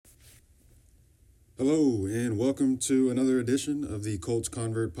Hello, and welcome to another edition of the Colts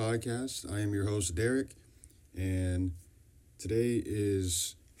Convert Podcast. I am your host, Derek, and today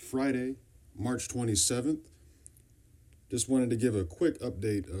is Friday, March 27th. Just wanted to give a quick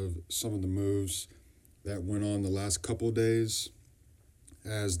update of some of the moves that went on the last couple of days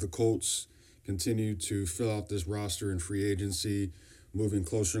as the Colts continue to fill out this roster in free agency, moving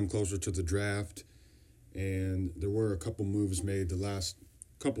closer and closer to the draft. And there were a couple moves made the last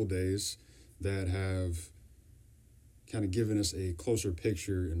couple days that have kind of given us a closer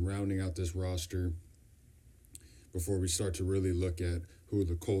picture in rounding out this roster before we start to really look at who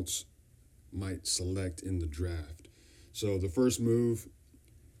the Colts might select in the draft. So the first move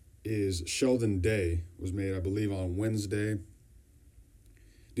is Sheldon Day, was made, I believe, on Wednesday.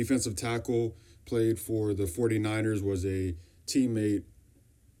 Defensive tackle, played for the 49ers, was a teammate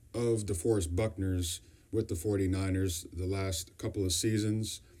of DeForest Buckner's with the 49ers the last couple of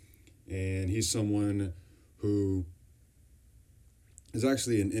seasons. And he's someone who is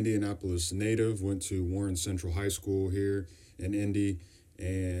actually an Indianapolis native, went to Warren Central High School here in Indy,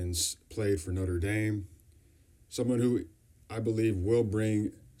 and played for Notre Dame. Someone who I believe will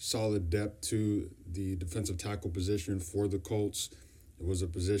bring solid depth to the defensive tackle position for the Colts. It was a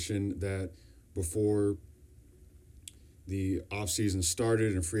position that before the offseason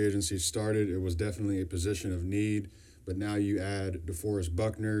started and free agency started, it was definitely a position of need. But now you add DeForest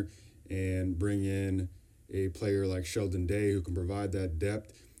Buckner and bring in a player like Sheldon Day who can provide that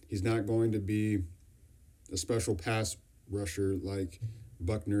depth. He's not going to be a special pass rusher like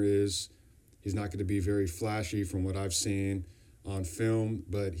Buckner is. He's not going to be very flashy from what I've seen on film,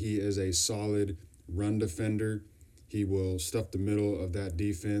 but he is a solid run defender. He will stuff the middle of that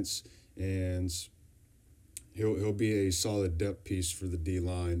defense, and he'll be a solid depth piece for the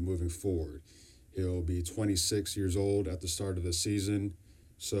D-line moving forward. He'll be 26 years old at the start of the season.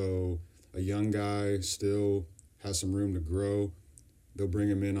 So a young guy still has some room to grow. They'll bring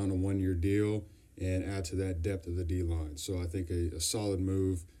him in on a one-year deal and add to that depth of the D-line. So I think a solid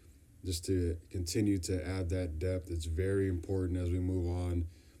move just to continue to add that depth. It's very important as we move on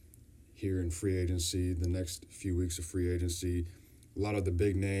here in free agency, the next few weeks of free agency. A lot of the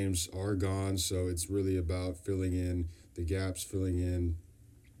big names are gone, so it's really about filling in the gaps, filling in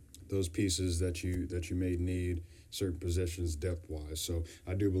those pieces that you may need certain positions depth-wise. So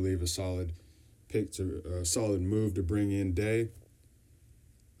I do believe a solid move to bring in Day.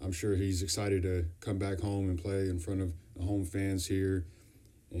 I'm sure he's excited to come back home and play in front of the home fans here.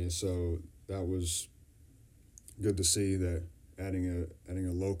 And so that was good to see, that adding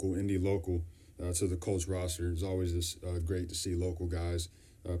a local, indie local to the Colts roster. It's always great to see local guys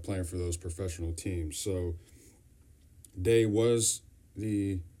playing for those professional teams. So Day was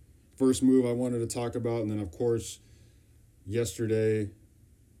the first move I wanted to talk about. And then, of course, yesterday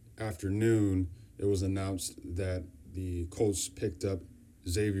afternoon, it was announced that the Colts picked up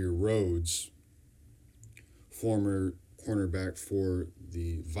Xavier Rhodes, former cornerback for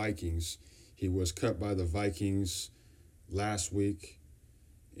the Vikings. He was cut by the Vikings last week,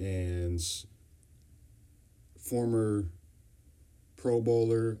 and former Pro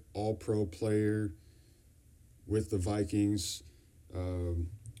Bowler, All-Pro player with the Vikings.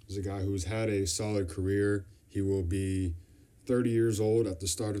 Is a guy who's had a solid career. He will be 30 years old at the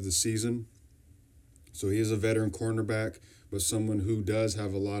start of the season. So he is a veteran cornerback, but someone who does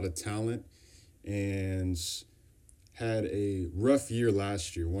have a lot of talent and had a rough year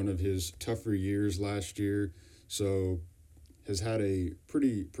last year, one of his tougher years last year. So has had a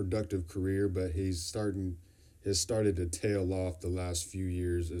pretty productive career, but has started to tail off the last few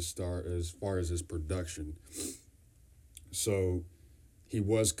years as far as his production. So he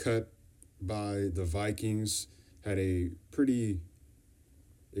was cut by the Vikings, had a pretty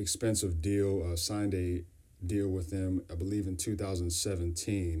expensive deal, signed a deal with them, I believe, in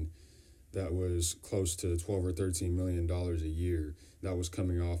 2017 that was close to $12 or $13 million a year. That was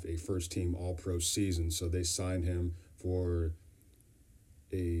coming off a first-team All-Pro season, so they signed him for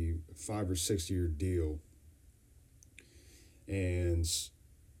a 5 or 6 year deal. And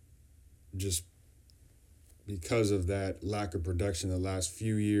just because of that lack of production the last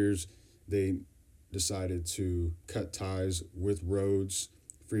few years, they decided to cut ties with Rhodes,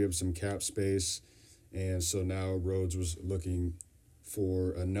 free up some cap space. And so now Rhodes was looking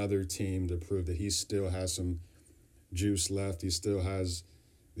for another team to prove that he still has some juice left. He still has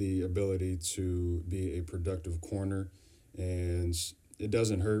the ability to be a productive corner. And it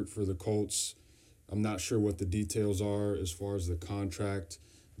doesn't hurt for the Colts. I'm not sure what the details are as far as the contract.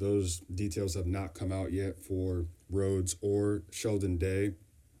 Those details have not come out yet for Rhodes or Sheldon Day.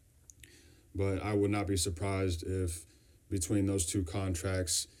 But I would not be surprised if between those two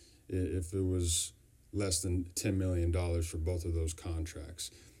contracts, if it was less than $10 million for both of those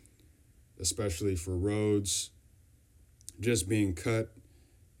contracts, especially for Rhodes just being cut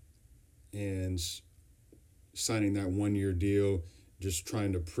and signing that 1-year deal, just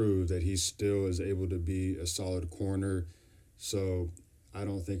trying to prove that he still is able to be a solid corner. So I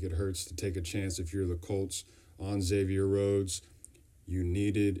don't think it hurts to take a chance if you're the Colts on Xavier Rhodes. You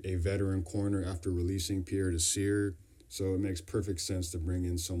needed a veteran corner after releasing Pierre Desir, so it makes perfect sense to bring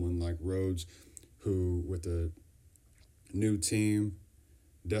in someone like Rhodes, who, with a new team,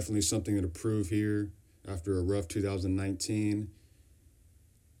 definitely something to prove here after a rough 2019.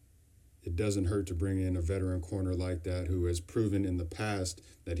 It doesn't hurt to bring in a veteran corner like that who has proven in the past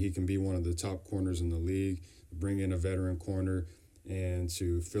that he can be one of the top corners in the league. Bring in a veteran corner and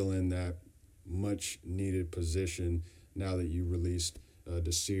to fill in that much needed position now that you released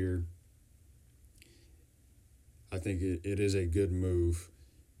Desir. I think it is a good move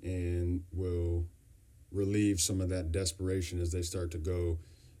and will relieve some of that desperation as they start to go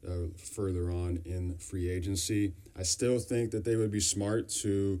further on in free agency. I still think that they would be smart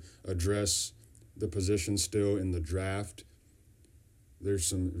to address the position still in the draft. There's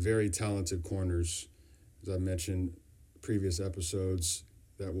some very talented corners, as I mentioned previous episodes,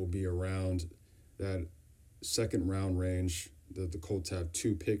 that will be around that second round range that the Colts have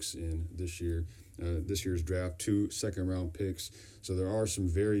 2 picks in this year. This year's draft, 2 second-round picks. So there are some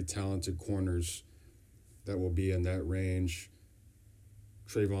very talented corners that will be in that range.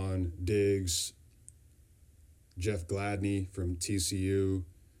 Trayvon Diggs, Jeff Gladney from TCU.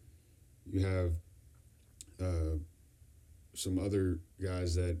 You have some other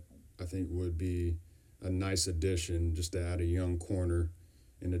guys that I think would be a nice addition just to add a young corner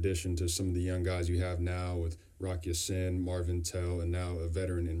in addition to some of the young guys you have now with Rock Ya-Sin, Marvin Tell, and now a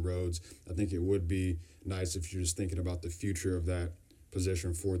veteran in Rhodes. I think it would be nice if you're just thinking about the future of that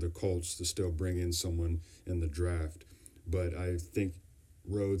position for the Colts to still bring in someone in the draft. But I think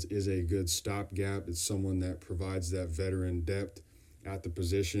Rhodes is a good stopgap. It's someone that provides that veteran depth at the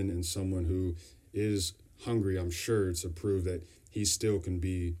position and someone who is hungry, I'm sure, to prove that he still can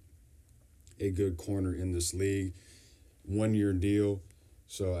be a good corner in this league. 1-year deal.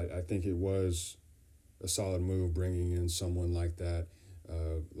 So I think it was a solid move bringing in someone like that,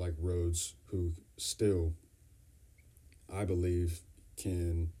 like Rhodes, who still, I believe,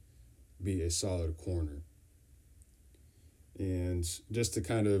 can be a solid corner. And just to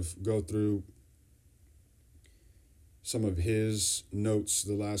kind of go through some of his notes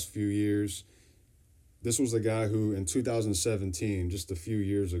the last few years, this was a guy who in 2017, just a few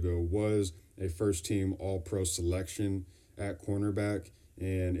years ago, was a first-team All-Pro selection at cornerback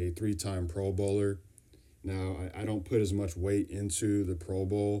and a 3-time Pro Bowler. Now, I don't put as much weight into the Pro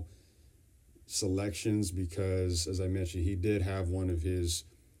Bowl selections because, as I mentioned, he did have one of his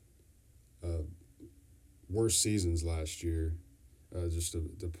worst seasons last year, just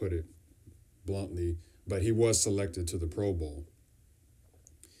to put it bluntly. But he was selected to the Pro Bowl.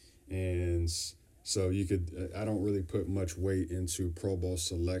 And so I don't really put much weight into Pro Bowl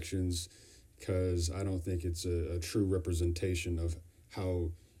selections because I don't think it's a true representation of how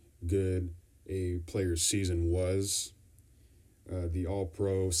good a player's season was. The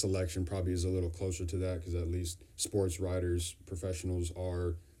All-Pro selection probably is a little closer to that because at least sports writers, professionals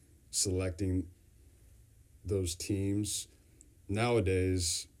are selecting those teams.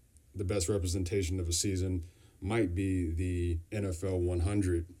 Nowadays, the best representation of a season might be the NFL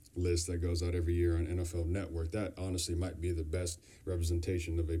 100 list that goes out every year on NFL Network. That honestly might be the best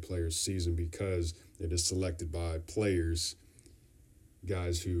representation of a player's season because it is selected by players,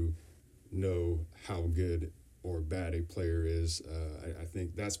 guys who know how good or bad a player is. I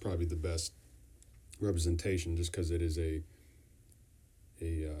think that's probably the best representation just because it is a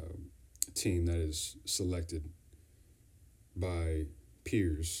team that is selected by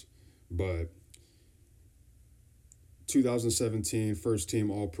peers. But 2017, first team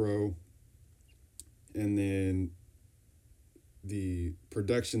All-Pro, and then the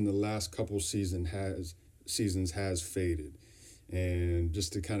production the last couple seasons has faded. And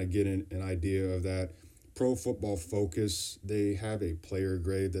just to kind of get an idea of that, Pro Football Focus, they have a player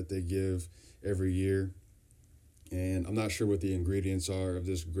grade that they give every year. And I'm not sure what the ingredients are of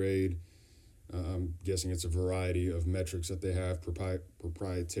this grade. I'm guessing it's a variety of metrics that they have,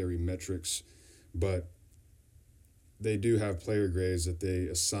 proprietary metrics. But they do have player grades that they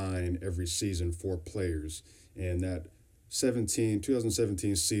assign every season for players. And that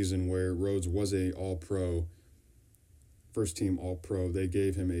 2017 season where Rhodes was a All-Pro, first team All-Pro, they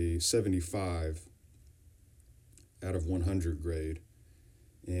gave him a 75 out of 100 grade.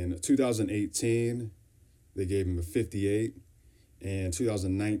 In 2018, they gave him a 58. And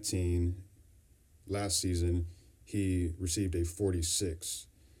 2019, last season, he received a 46.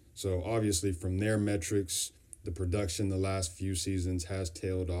 So obviously, from their metrics, the production the last few seasons has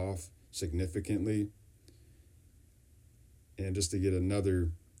tailed off significantly. And just to get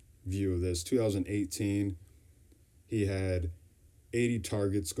another view of this, 2018, he had 80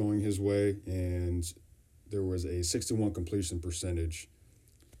 targets going his way, and there was a 61% completion percentage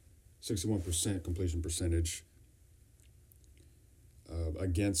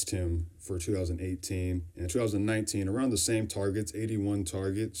against him for 2018. And 2019, around the same targets, 81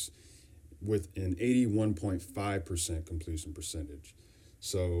 targets with an 81.5% completion percentage.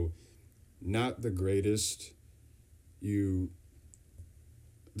 So not the greatest. You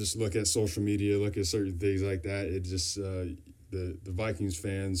just look at social media, look at certain things like that. It just, the Vikings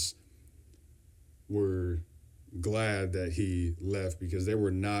fans were glad that he left because they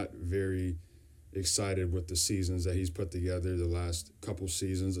were not very excited with the seasons that he's put together the last couple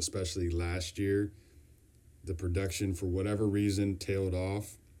seasons, especially last year. The production, for whatever reason, tailed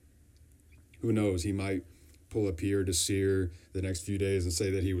off. Who knows? He might pull a Pierre Desir the next few days and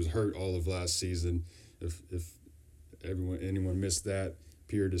say that he was hurt all of last season. If anyone missed that,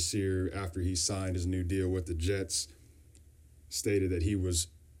 Pierre Desir, after he signed his new deal with the Jets, stated that he was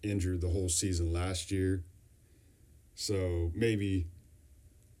injured the whole season last year. So maybe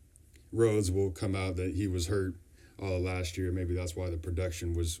Rhodes will come out that he was hurt all of last year. Maybe that's why the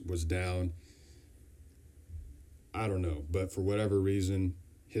production was down. I don't know. But for whatever reason,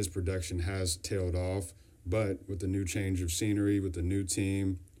 his production has tailed off. But with the new change of scenery, with the new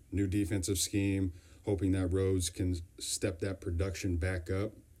team, new defensive scheme, hoping that Rhodes can step that production back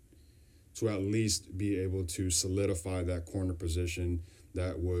up to at least be able to solidify that corner position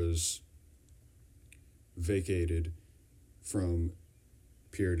that was vacated from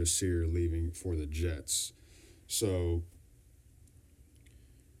Pierre Desir leaving for the Jets. So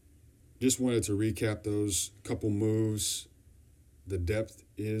just wanted to recap those couple moves. The depth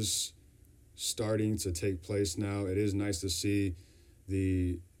is starting to take place now. It is nice to see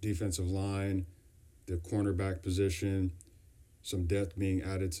the defensive line, the cornerback position, some depth being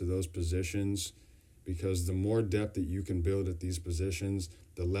added to those positions, because the more depth that you can build at these positions,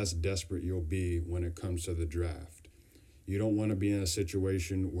 the less desperate you'll be when it comes to the draft. You don't want to be in a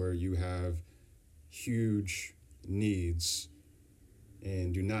situation where you have huge needs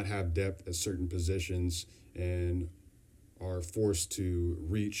and do not have depth at certain positions and are forced to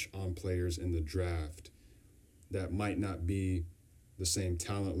reach on players in the draft that might not be the same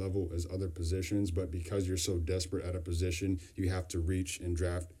talent level as other positions, but because you're so desperate at a position, you have to reach and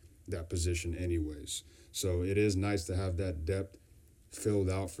draft that position anyways. So it is nice to have that depth filled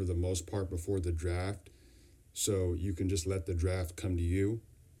out for the most part before the draft, so you can just let the draft come to you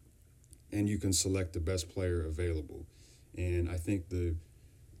and you can select the best player available. And I think the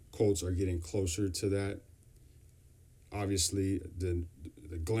Colts are getting closer to that. Obviously, the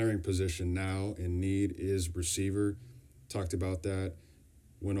glaring position now in need is receiver. Talked about that,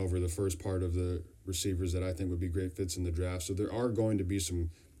 went over the first part of the receivers that I think would be great fits in the draft. So there are going to be some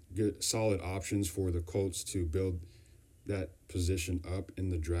good, solid options for the Colts to build that position up in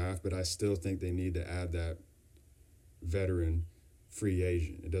the draft, but I still think they need to add that veteran free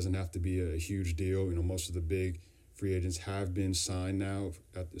agent. It doesn't have to be a huge deal. You know, most of the big free agents have been signed now,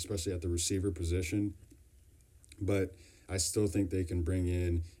 especially at the receiver position, but I still think they can bring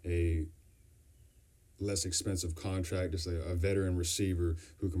in a less expensive contract, just a veteran receiver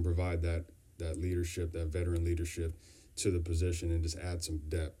who can provide that leadership, that veteran leadership to the position and just add some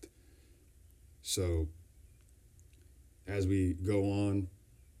depth. So as we go on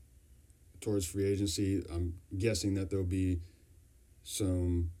towards free agency, I'm guessing that there'll be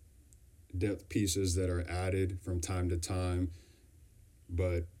some depth pieces that are added from time to time,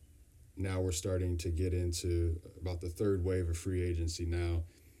 but now we're starting to get into about the third wave of free agency now,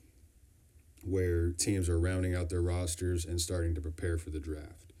 where teams are rounding out their rosters and starting to prepare for the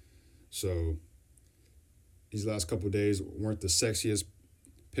draft. So these last couple of days weren't the sexiest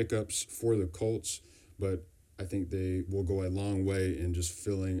pickups for the Colts, but I think they will go a long way in just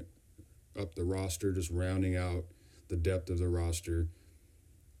filling up the roster, just rounding out the depth of the roster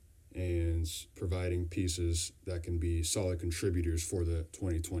and providing pieces that can be solid contributors for the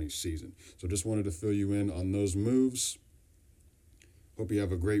 2020 season. So just wanted to fill you in on those moves. Hope you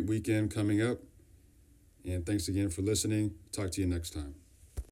have a great weekend coming up. And thanks again for listening. Talk to you next time.